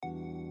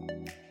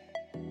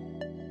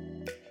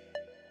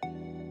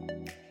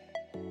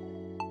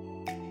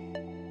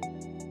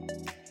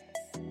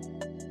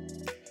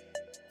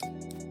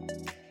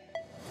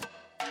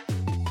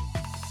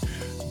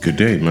Good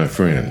day, my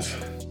friends,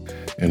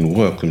 and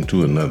welcome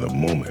to another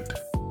moment,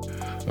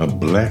 a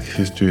Black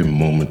History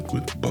Moment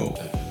with Bo.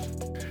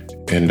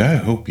 And I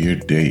hope your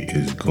day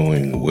is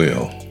going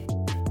well.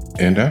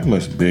 And I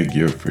must beg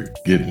your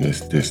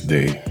forgiveness this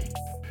day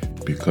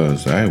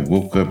because I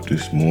woke up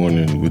this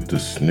morning with the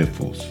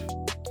sniffles,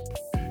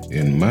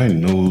 and my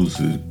nose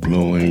is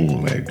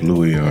blowing like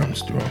Louis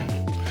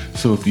Armstrong.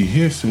 So if you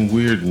hear some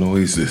weird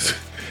noises,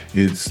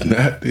 it's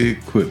not the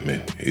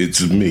equipment,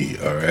 it's me,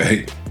 all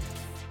right?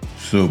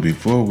 So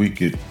before we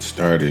get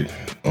started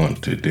on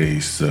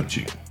today's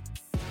subject,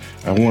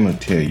 I want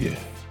to tell you,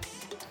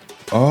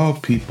 all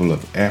people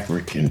of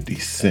African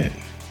descent,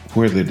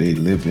 whether they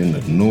live in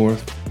the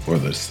North or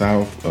the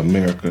South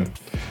America,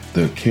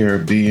 the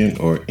Caribbean,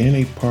 or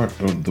any part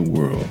of the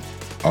world,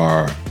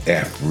 are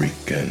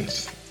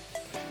Africans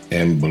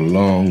and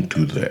belong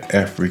to the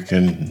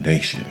African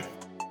nation.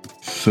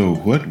 So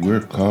what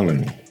we're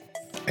calling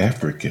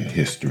African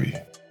history,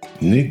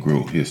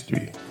 Negro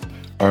history,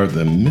 are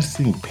the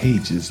missing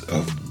pages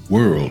of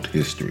world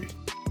history.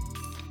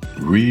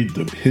 Read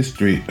the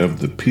history of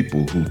the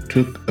people who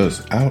took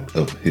us out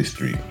of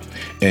history,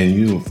 and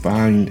you'll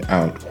find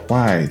out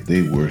why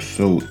they were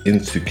so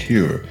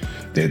insecure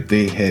that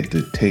they had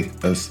to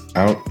take us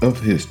out of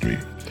history,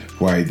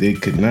 why they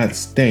could not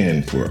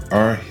stand for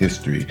our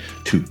history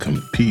to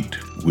compete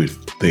with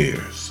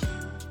theirs.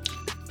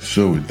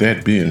 So with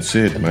that being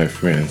said, my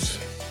friends,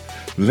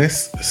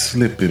 let's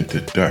slip into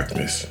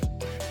darkness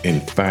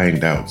and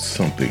find out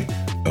something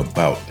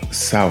about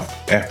South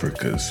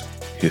Africa's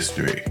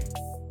history.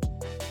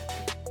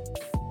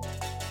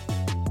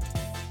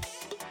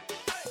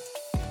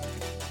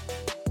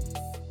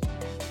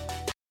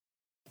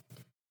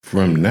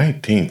 From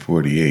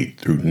 1948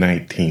 through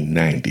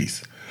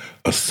 1990s,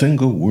 a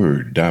single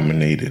word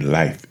dominated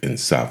life in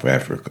South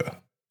Africa: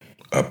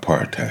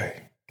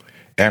 apartheid.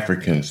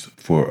 Africans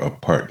for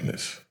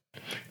apartness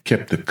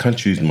kept the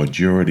country's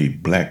majority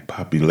black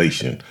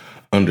population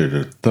under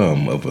the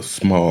thumb of a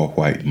small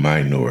white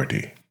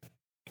minority.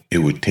 It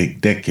would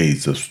take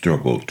decades of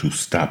struggle to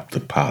stop the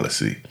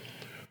policy,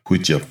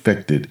 which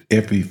affected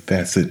every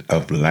facet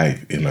of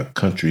life in a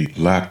country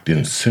locked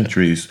in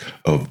centuries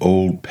of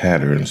old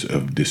patterns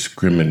of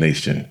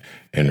discrimination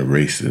and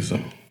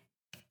racism.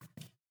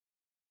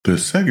 The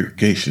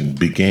segregation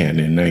began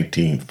in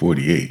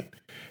 1948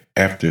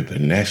 after the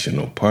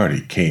National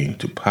Party came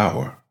to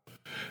power.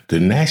 The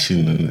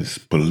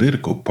Nationalist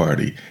political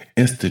party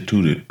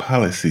instituted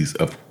policies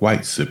of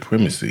white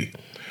supremacy,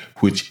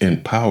 which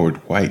empowered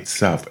white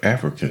South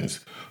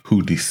Africans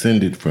who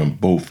descended from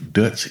both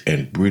Dutch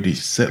and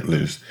British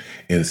settlers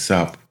in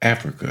South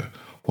Africa,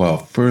 while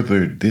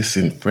further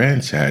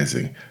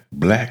disenfranchising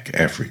black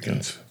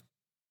Africans.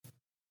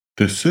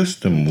 The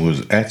system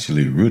was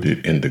actually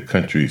rooted in the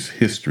country's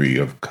history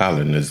of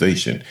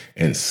colonization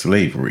and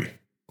slavery.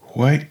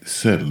 White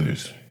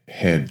settlers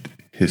had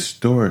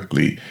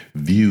historically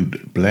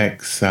viewed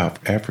black South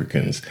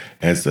Africans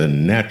as a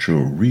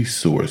natural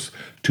resource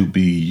to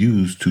be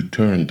used to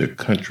turn the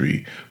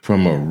country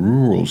from a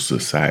rural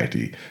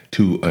society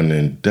to an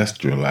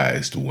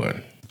industrialized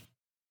one.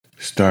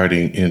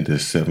 Starting in the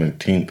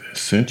 17th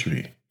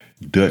century,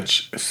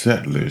 Dutch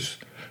settlers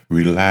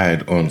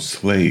relied on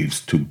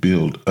slaves to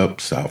build up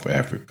South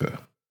Africa.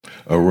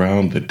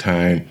 Around the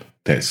time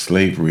that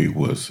slavery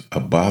was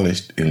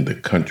abolished in the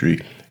country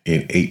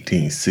in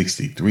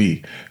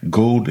 1863,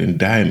 gold and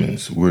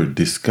diamonds were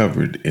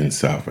discovered in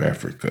South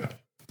Africa.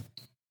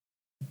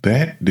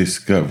 That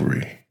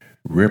discovery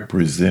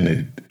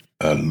represented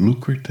a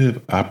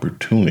lucrative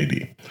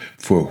opportunity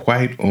for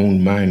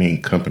white-owned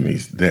mining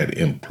companies that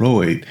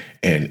employed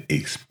and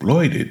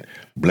exploited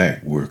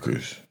black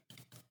workers.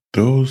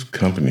 Those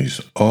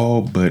companies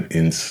all but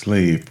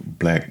enslaved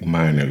black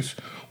miners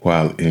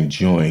while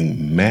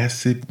enjoying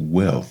massive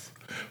wealth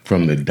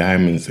from the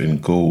diamonds and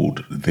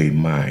gold they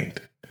mined.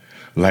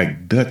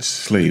 Like Dutch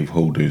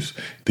slaveholders,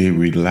 they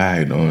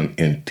relied on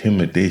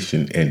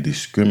intimidation and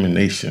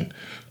discrimination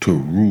to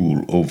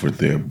rule over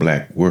their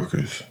black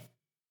workers.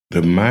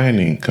 The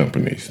mining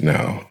companies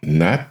now,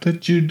 not the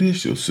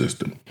judicial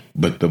system,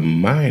 but the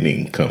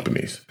mining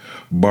companies,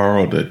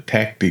 borrowed a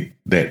tactic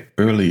that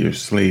earlier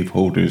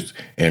slaveholders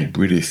and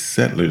British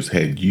settlers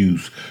had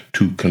used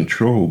to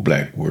control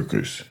black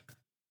workers.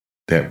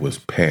 That was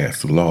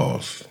pass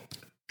laws.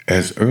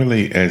 As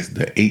early as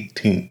the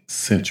 18th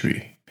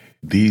century,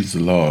 these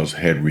laws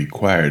had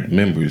required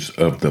members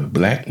of the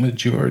black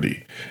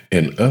majority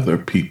and other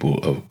people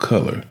of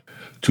color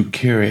to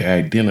carry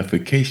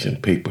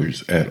identification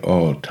papers at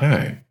all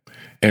times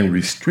and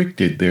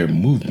restricted their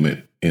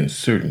movement in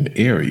certain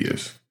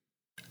areas.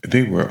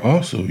 They were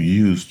also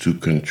used to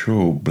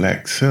control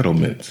black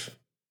settlements,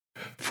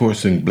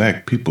 forcing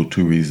black people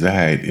to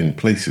reside in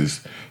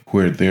places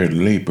where their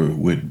labor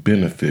would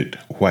benefit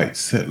white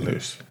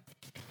settlers.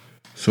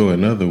 So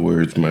in other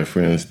words, my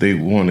friends, they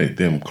wanted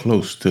them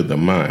close to the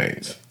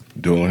mines.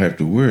 Don't have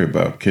to worry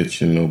about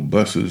catching no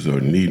buses or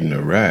needing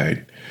a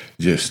ride.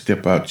 Just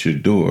step out your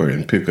door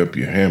and pick up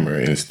your hammer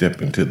and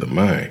step into the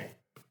mine.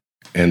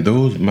 And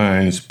those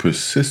minds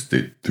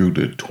persisted through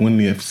the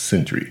 20th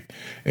century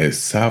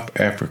as South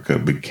Africa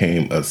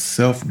became a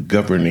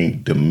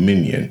self-governing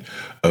dominion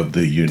of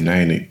the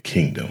United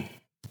Kingdom.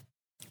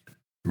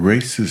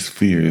 Racist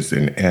fears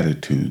and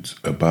attitudes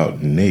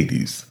about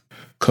natives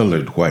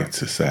colored white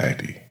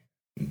society.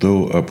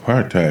 Though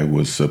apartheid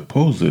was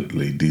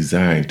supposedly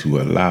designed to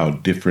allow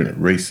different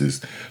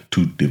races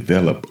to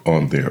develop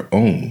on their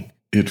own,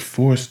 it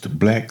forced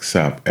black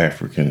South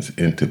Africans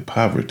into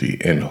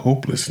poverty and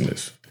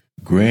hopelessness.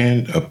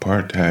 Grand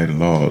apartheid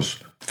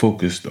laws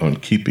focused on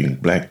keeping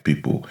black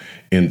people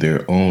in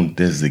their own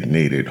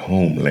designated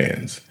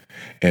homelands,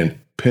 and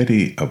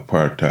petty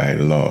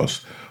apartheid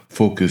laws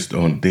focused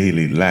on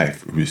daily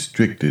life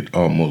restricted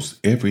almost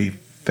every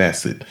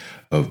facet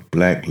of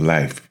black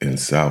life in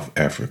South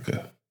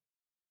Africa.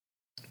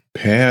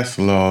 Past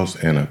laws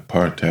and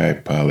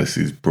apartheid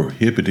policies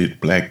prohibited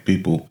black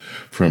people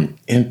from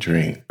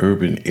entering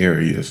urban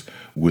areas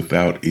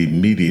without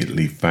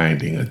immediately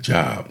finding a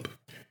job.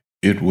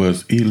 It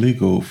was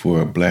illegal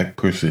for a black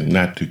person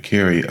not to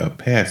carry a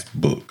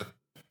passbook.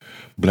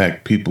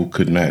 Black people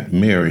could not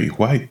marry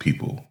white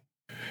people.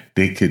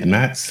 They could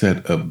not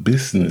set up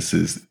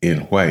businesses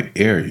in white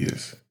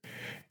areas.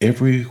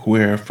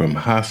 Everywhere from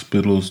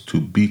hospitals to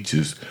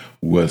beaches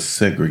was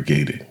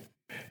segregated.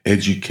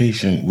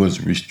 Education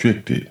was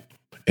restricted,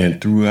 and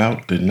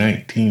throughout the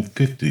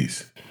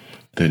 1950s,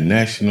 the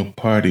National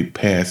Party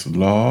passed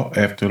law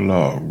after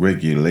law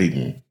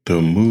regulating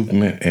the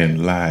movement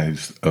and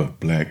lives of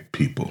black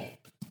people.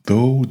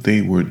 Though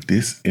they were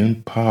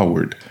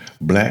disempowered,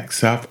 black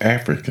South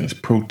Africans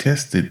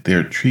protested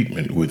their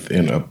treatment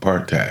within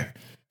apartheid.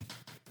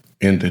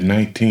 In the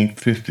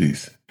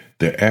 1950s,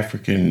 the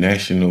African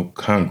National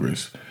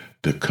Congress,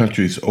 the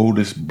country's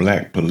oldest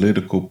black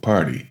political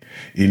party,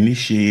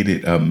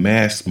 initiated a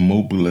mass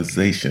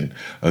mobilization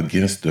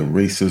against the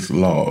racist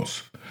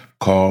laws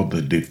called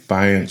the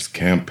Defiance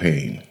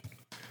Campaign.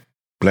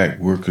 Black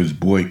workers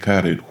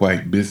boycotted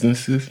white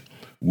businesses,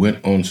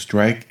 went on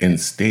strike, and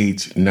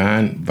staged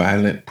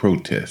non-violent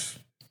protests.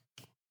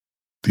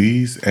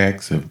 These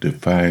acts of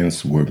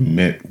defiance were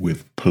met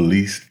with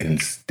police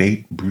and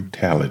state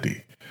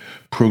brutality.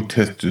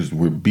 Protesters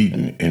were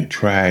beaten and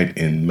tried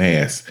en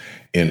masse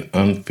in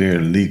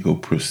unfair legal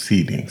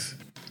proceedings.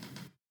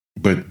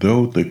 But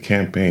though the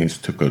campaigns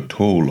took a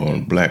toll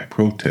on black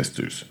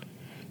protesters,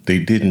 they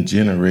didn't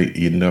generate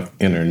enough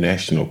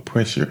international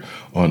pressure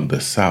on the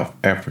South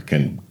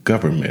African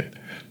government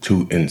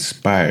to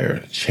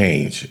inspire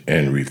change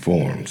and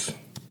reforms.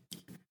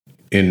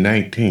 In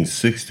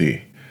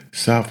 1960,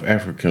 South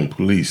African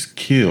police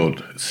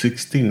killed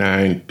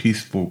 69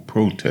 peaceful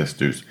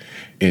protesters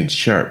in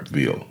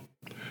Sharpeville,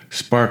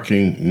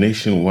 sparking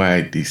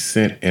nationwide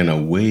dissent and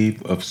a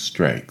wave of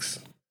strikes.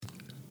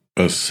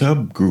 A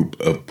subgroup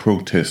of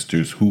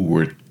protesters who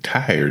were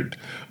tired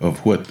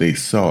of what they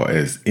saw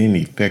as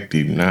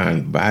ineffective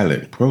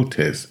nonviolent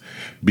protests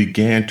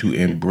began to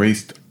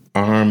embrace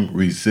armed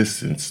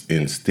resistance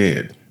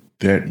instead.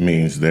 That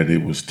means that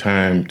it was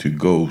time to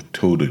go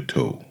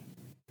toe-to-toe.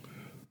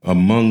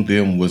 Among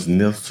them was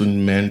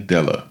Nelson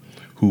Mandela,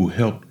 who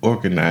helped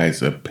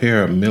organize a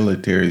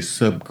paramilitary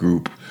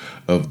subgroup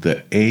of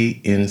the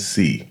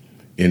ANC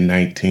in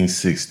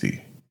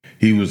 1960.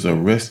 He was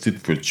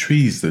arrested for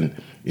treason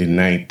in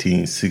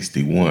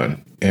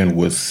 1961 and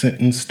was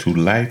sentenced to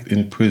life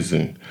in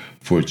prison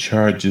for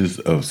charges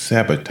of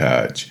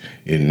sabotage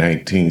in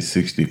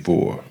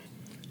 1964.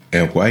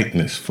 And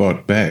whiteness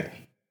fought back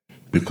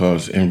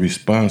because in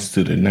response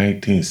to the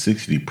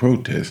 1960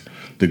 protests,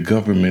 the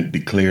government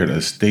declared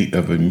a state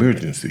of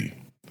emergency.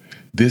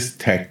 This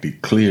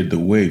tactic cleared the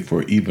way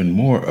for even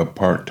more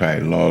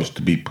apartheid laws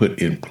to be put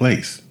in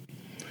place.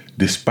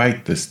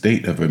 Despite the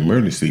state of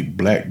emergency,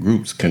 black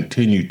groups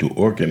continued to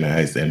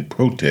organize and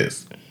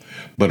protest,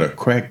 but a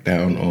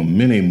crackdown on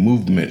many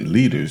movement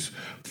leaders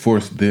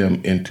forced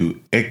them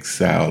into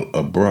exile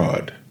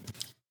abroad.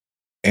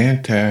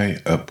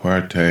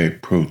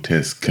 Anti-apartheid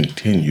protests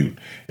continued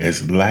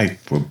as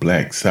life for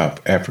black South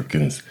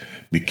Africans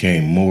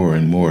became more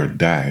and more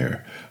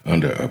dire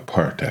under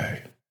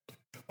apartheid.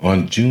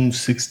 On June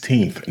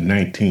 16,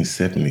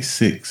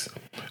 1976,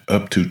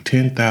 up to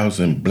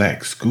 10,000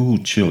 black school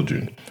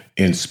children,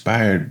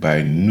 inspired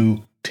by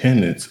new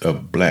tenets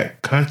of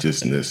black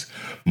consciousness,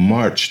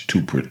 marched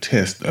to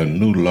protest a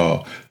new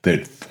law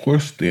that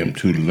forced them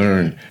to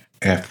learn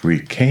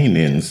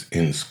Afrikaans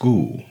in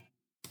school.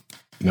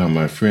 Now,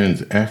 my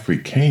friends,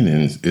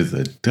 Afrikaans is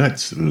a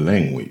Dutch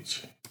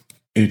language.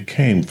 It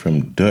came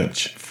from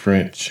Dutch,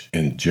 French,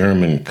 and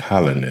German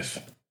colonists.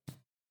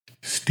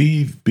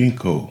 Steve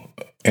Biko,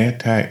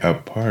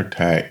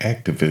 anti-apartheid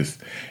activist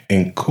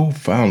and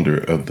co-founder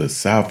of the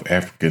South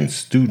African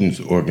Students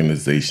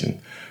Organization,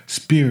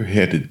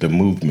 spearheaded the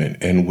movement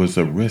and was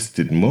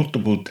arrested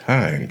multiple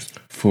times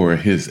for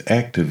his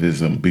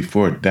activism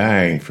before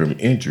dying from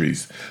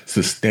injuries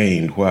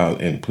sustained while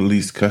in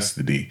police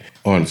custody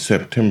on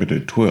September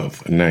 12,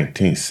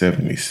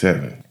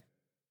 1977.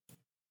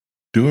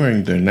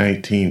 During the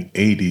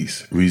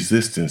 1980s,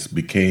 resistance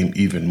became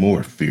even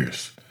more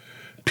fierce.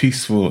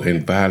 peaceful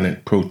and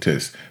violent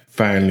protests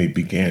finally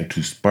began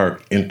to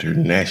spark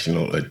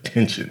international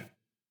attention.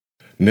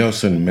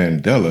 Nelson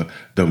Mandela,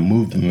 the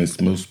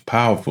movement's most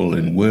powerful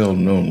and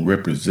well-known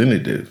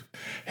representative,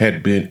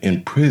 had been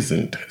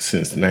imprisoned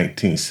since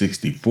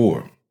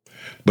 1964,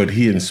 but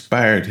he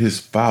inspired his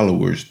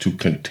followers to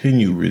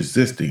continue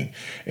resisting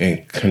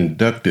and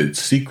conducted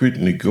secret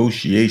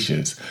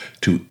negotiations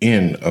to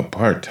end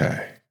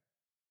apartheid.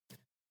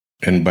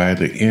 And by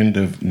the end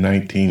of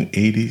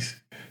 1980s,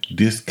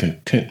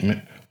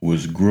 discontentment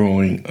was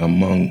growing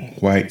among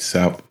white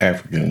South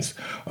Africans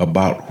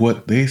about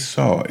what they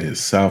saw as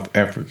South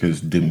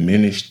Africa's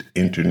diminished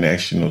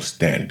international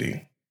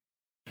standing.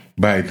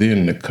 By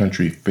then, the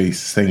country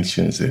faced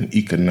sanctions and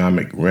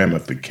economic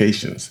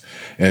ramifications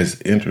as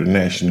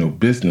international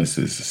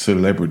businesses,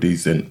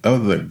 celebrities, and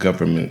other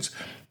governments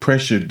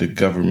pressured the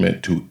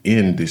government to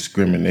end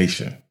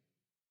discrimination.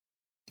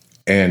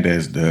 And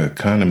as the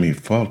economy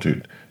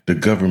faltered, the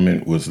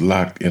government was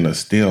locked in a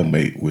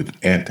stalemate with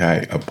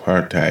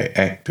anti-apartheid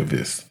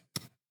activists.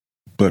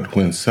 But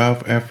when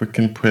South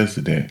African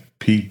President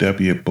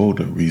P.W.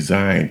 Botha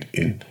resigned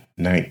in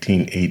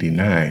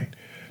 1989,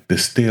 the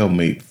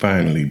stalemate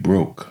finally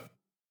broke.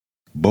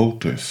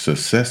 Botha's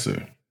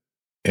successor,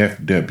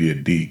 F.W.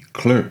 de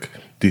Klerk,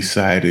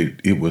 decided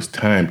it was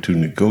time to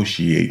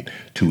negotiate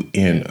to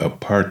end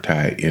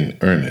apartheid in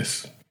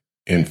earnest.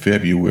 In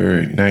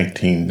February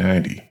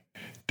 1990,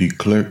 de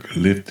Klerk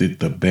lifted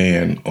the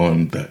ban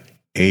on the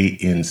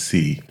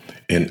ANC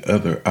and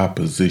other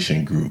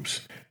opposition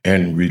groups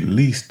and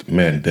released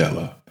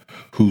Mandela,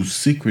 whose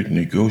secret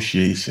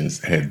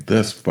negotiations had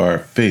thus far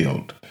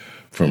failed,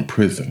 from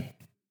prison.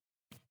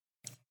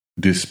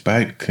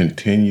 Despite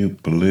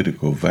continued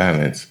political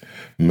violence,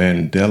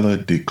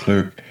 Mandela, de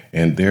Klerk,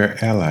 and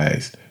their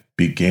allies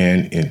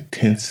began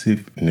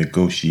intensive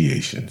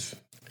negotiations.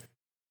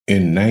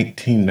 In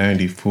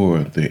 1994,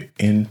 the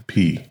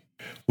NP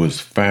was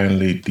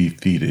finally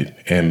defeated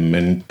and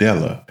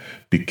Mandela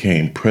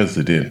became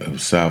president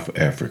of South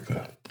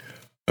Africa.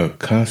 A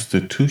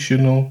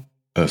constitutional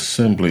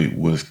assembly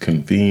was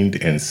convened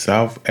and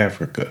South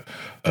Africa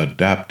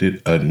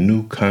adopted a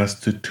new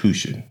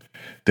constitution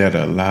that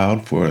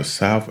allowed for a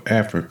South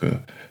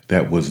Africa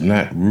that was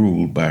not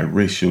ruled by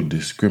racial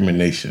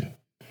discrimination.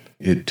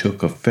 It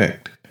took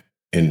effect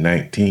in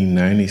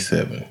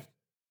 1997.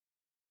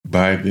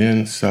 By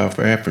then, South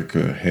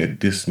Africa had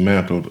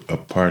dismantled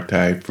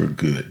apartheid for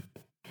good.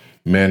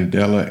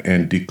 Mandela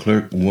and de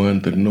Klerk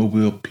won the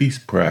Nobel Peace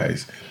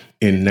Prize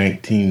in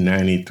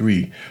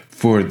 1993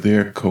 for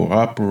their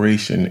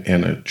cooperation,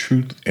 and a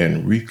Truth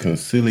and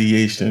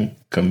Reconciliation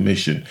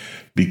Commission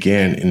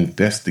began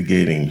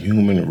investigating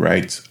human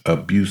rights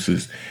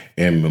abuses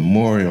and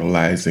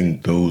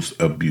memorializing those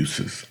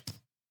abuses.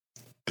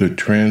 The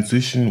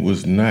transition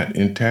was not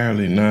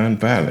entirely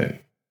nonviolent,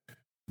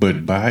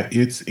 but by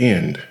its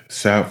end,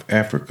 South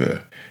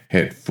Africa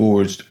had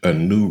forged a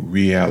new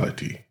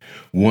reality,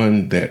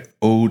 one that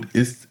owed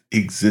its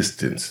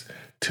existence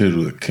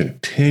to the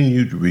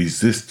continued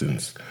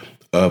resistance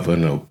of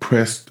an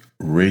oppressed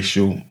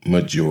racial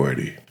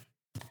majority.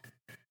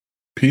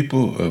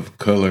 People of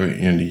color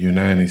in the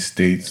United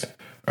States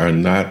are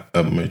not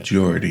a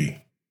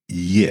majority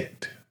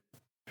yet,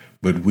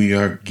 but we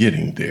are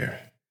getting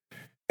there.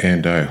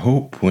 And I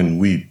hope when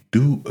we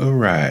do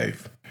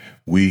arrive,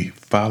 we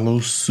follow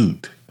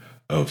suit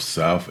of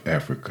South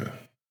Africa.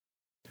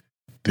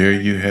 There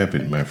you have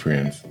it, my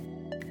friends.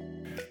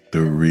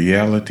 The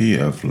reality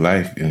of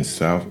life in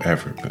South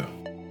Africa.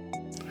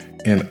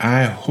 And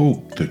I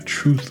hope the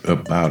truth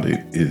about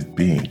it is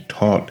being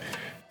taught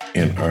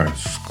in our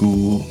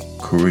school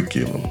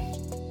curriculum.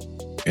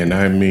 And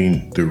I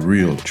mean the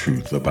real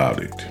truth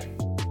about it.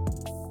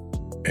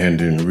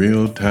 And in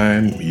real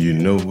time, you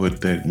know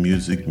what that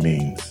music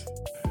means.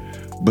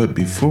 But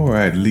before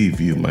I leave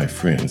you, my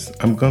friends,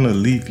 I'm going to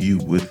leave you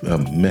with a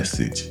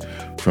message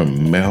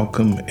from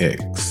Malcolm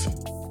X.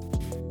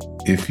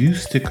 If you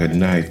stick a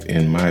knife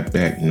in my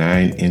back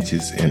 9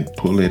 inches and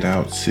pull it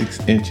out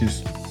 6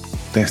 inches,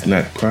 that's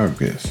not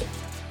progress.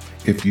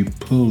 If you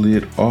pull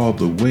it all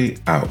the way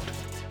out,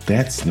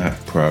 that's not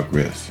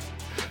progress.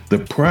 The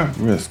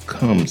progress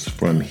comes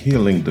from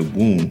healing the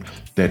wound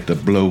that the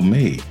blow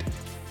made.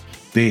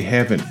 They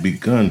haven't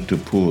begun to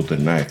pull the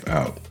knife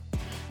out.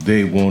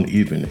 They won't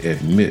even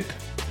admit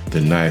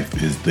the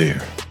knife is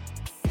there.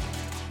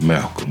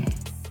 Malcolm.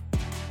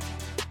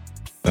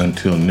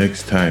 Until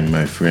next time,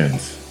 my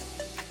friends,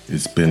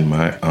 it's been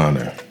my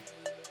honor.